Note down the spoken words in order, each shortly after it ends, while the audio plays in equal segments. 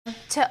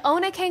To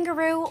own a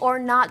kangaroo or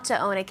not to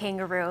own a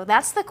kangaroo?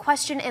 That's the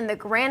question in the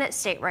Granite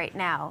State right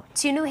now.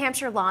 Two New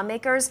Hampshire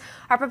lawmakers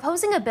are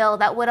proposing a bill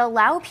that would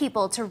allow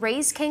people to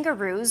raise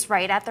kangaroos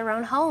right at their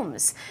own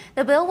homes.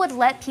 The bill would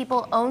let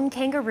people own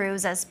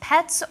kangaroos as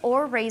pets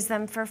or raise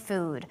them for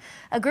food.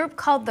 A group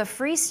called the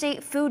Free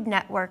State Food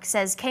Network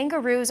says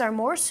kangaroos are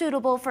more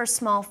suitable for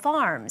small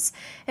farms.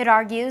 It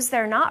argues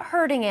they're not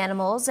herding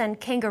animals and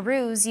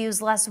kangaroos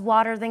use less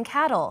water than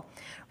cattle.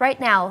 Right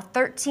now,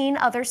 13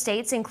 other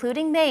states,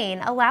 including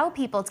Maine, allow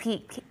people to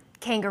keep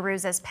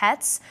kangaroos as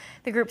pets.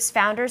 The group's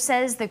founder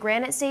says the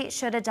Granite State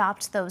should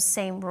adopt those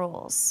same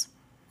rules.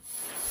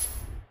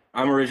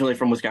 I'm originally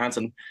from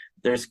Wisconsin.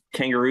 There's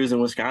kangaroos in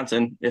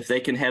Wisconsin. If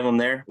they can have them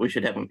there, we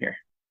should have them here.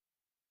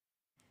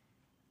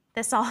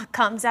 This all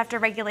comes after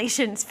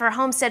regulations for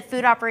homestead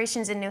food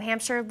operations in New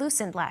Hampshire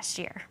loosened last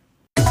year.